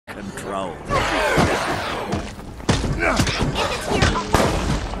control.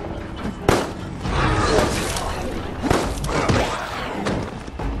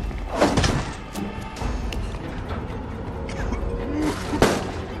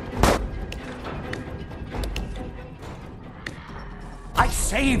 I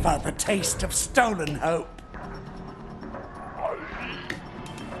savor the taste of stolen hope.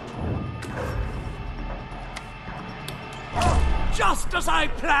 Just as I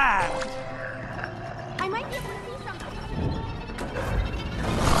planned! I might be able to see something.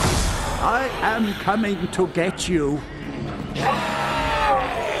 I am coming to get you.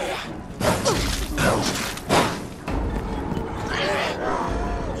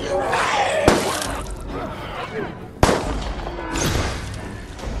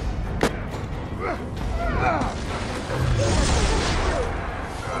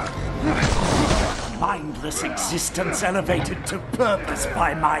 Mindless existence elevated to purpose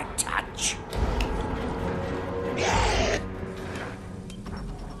by my touch.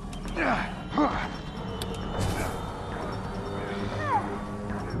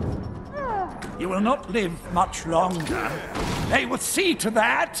 You will not live much longer. They will see to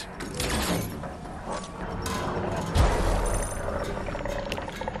that.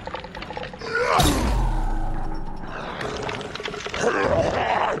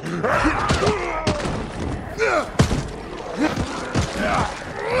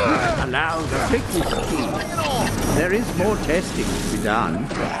 Allow the picnic to be. There is more testing to be done.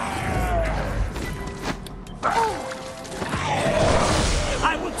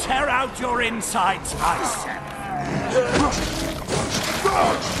 I will tear out your insides myself.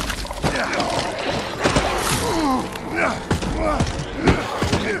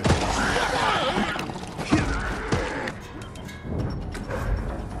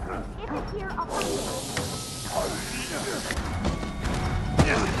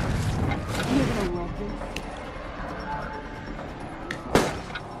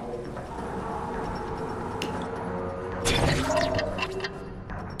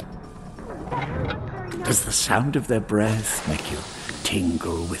 Does the sound of their breath make you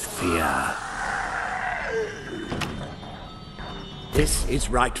tingle with fear? This is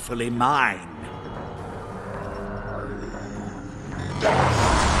rightfully mine.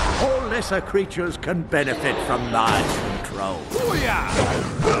 All lesser creatures can benefit from my control.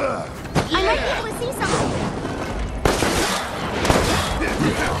 I might be able to see something.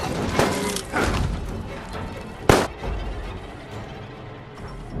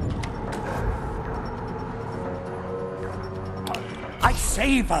 I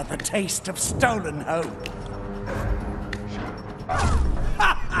savor the taste of stolen hope.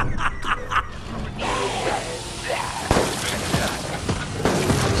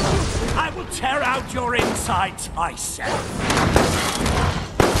 I will tear out your insides myself.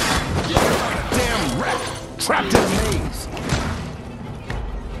 Damn wreck! Trapped in a maze!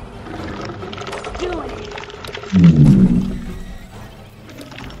 Do it.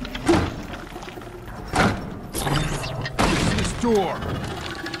 This door!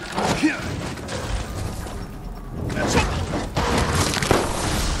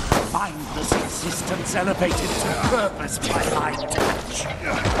 Mindless existence elevated to purpose by my touch.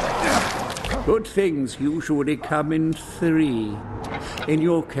 Good things usually come in 3. In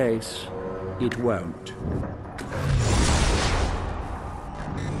your case, it won't.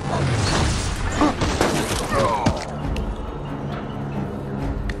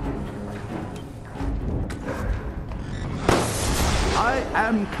 I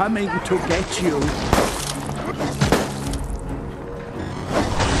am coming to get you.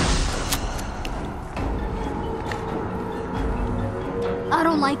 I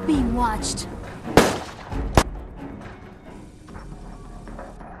don't like being watched.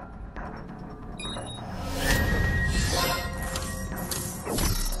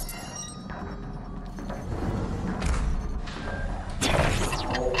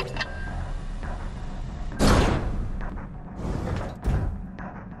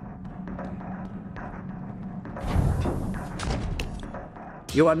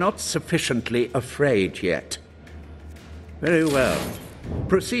 You are not sufficiently afraid yet. Very well.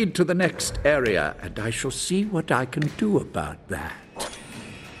 Proceed to the next area, and I shall see what I can do about that.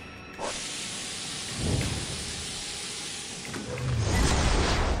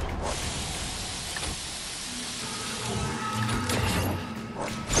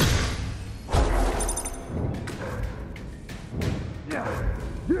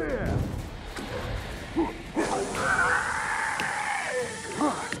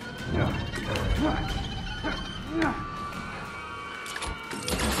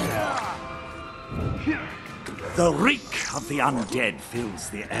 The reek of the undead fills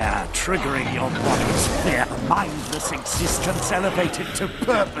the air, triggering your body's fear. Mindless existence elevated to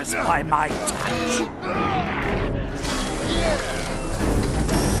purpose by my touch.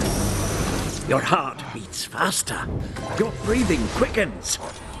 Your heart beats faster. Your breathing quickens.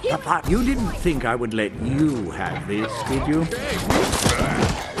 But you didn't think I would let you have this, did you?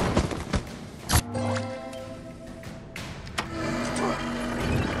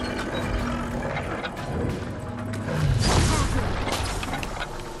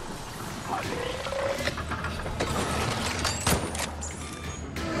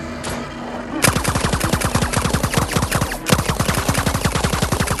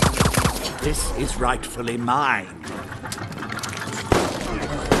 This is rightfully mine.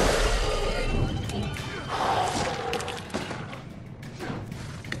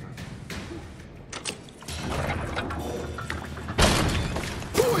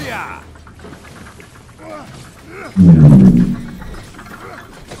 Booyah!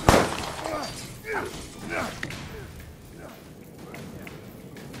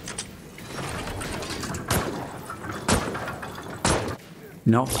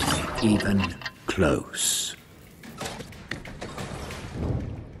 Not even close.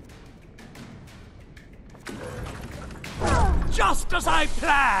 Just as I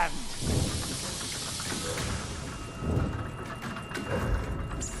planned!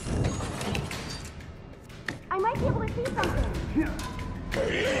 I might be able to see something.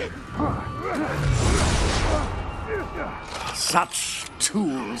 Such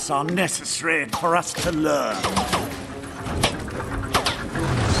tools are necessary for us to learn.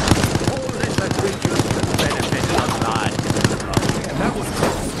 All lesser creatures can benefit from life. That was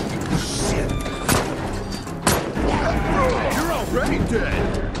close. Shit. You're already dead.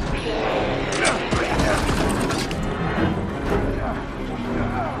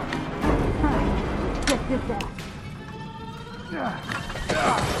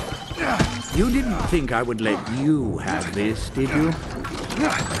 You didn't think I would let you have this, did you?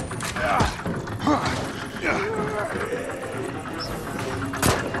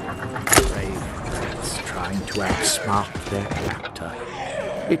 Brave rats trying to outsmart their captor.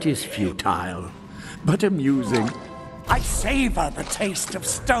 It is futile, but amusing. I savor the taste of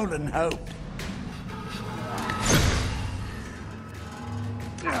stolen hope.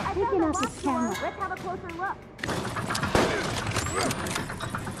 Picking up this camera. Let's have a closer look.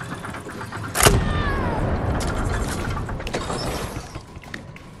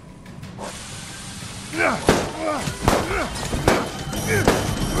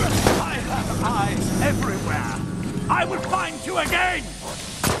 I have eyes everywhere. I will find you again.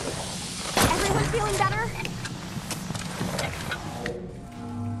 Everyone feeling better?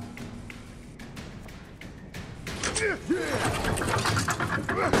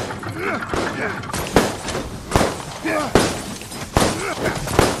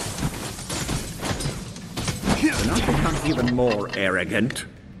 Do not become even more arrogant.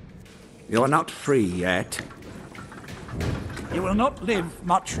 You're not free yet. You will not live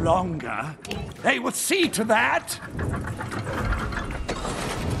much longer. They will see to that.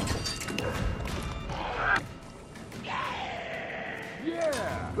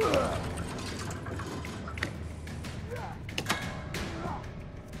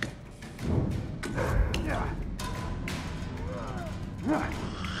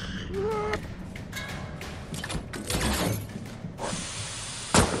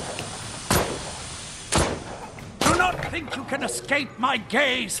 Do not think you can escape my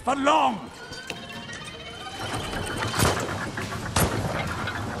gaze for long.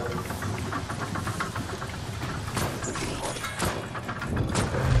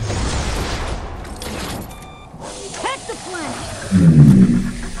 Take the flank!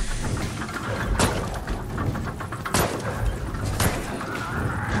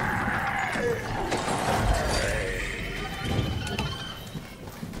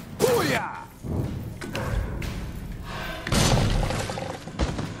 Booyah!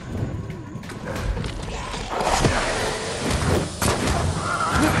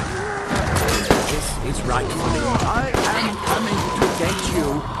 This is rightfully. I am coming to get you.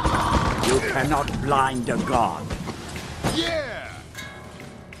 You cannot blind a god. Yeah!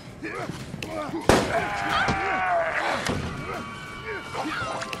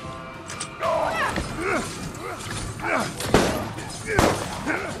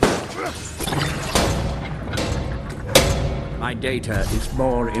 My data is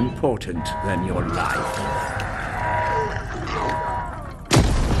more important than your life.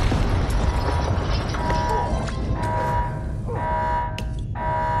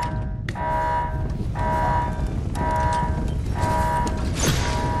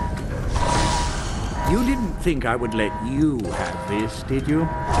 You didn't think I would let you have this, did you?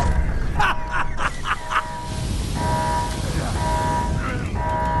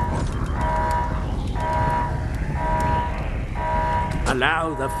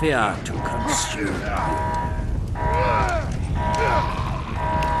 Allow the fear to consume you.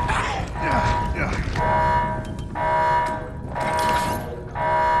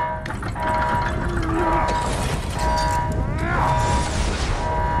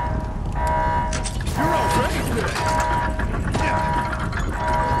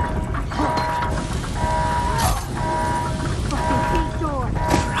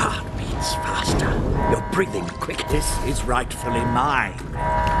 Breathing quick. This is rightfully mine.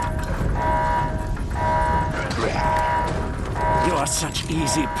 You are such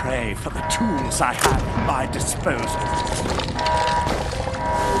easy prey for the tools I have at my disposal.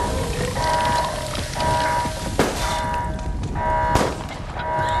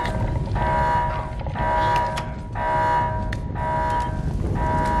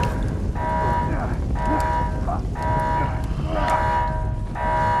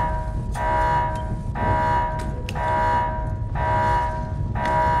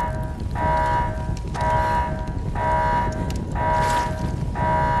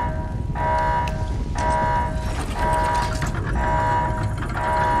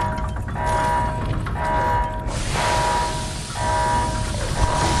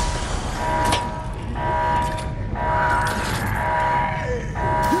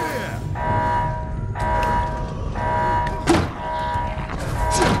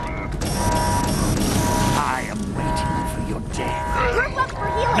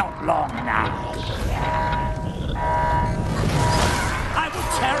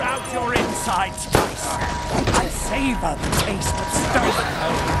 I savor the taste of stolen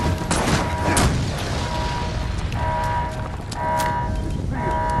home.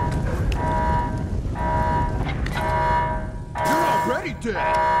 You're already dead!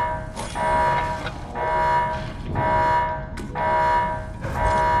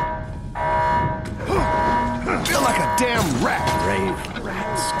 Feel like a damn rat! Brave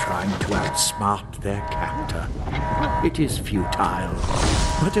rats trying to outsmart their captor. It is futile,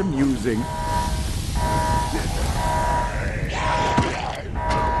 but amusing.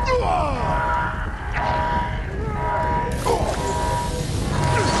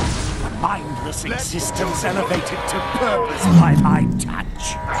 Mindless existence elevated to purpose by my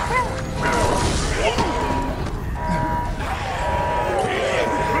touch.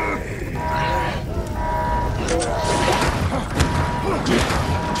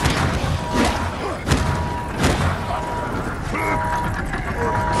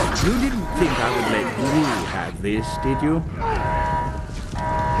 You didn't think I would let you have this, did you?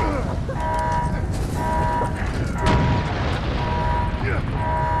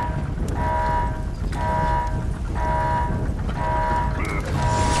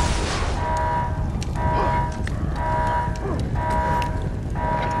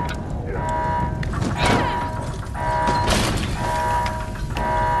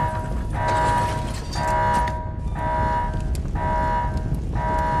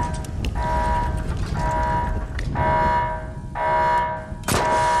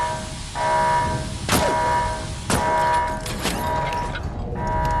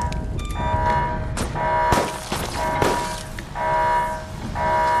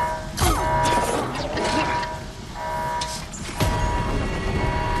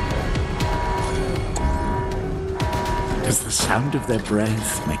 Does the sound of their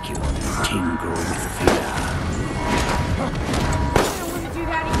breath make you tingle with fear? I don't want to do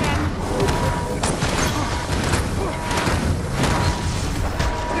that again.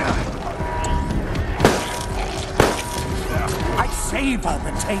 I savor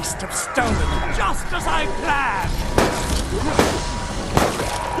the taste of stolen, just as I planned!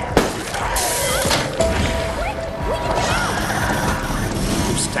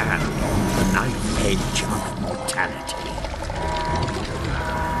 You stand on the knife edge of mortality.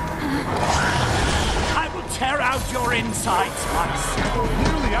 I will tear out your insides myself.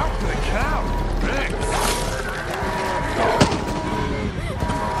 Nearly out for the count. Thanks.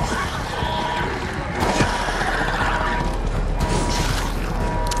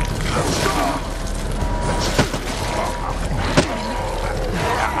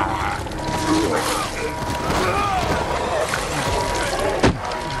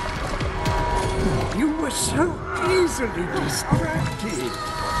 You were so easily distracted.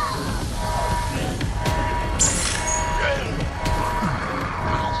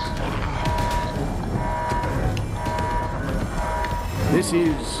 This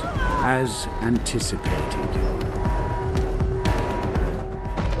is as anticipated.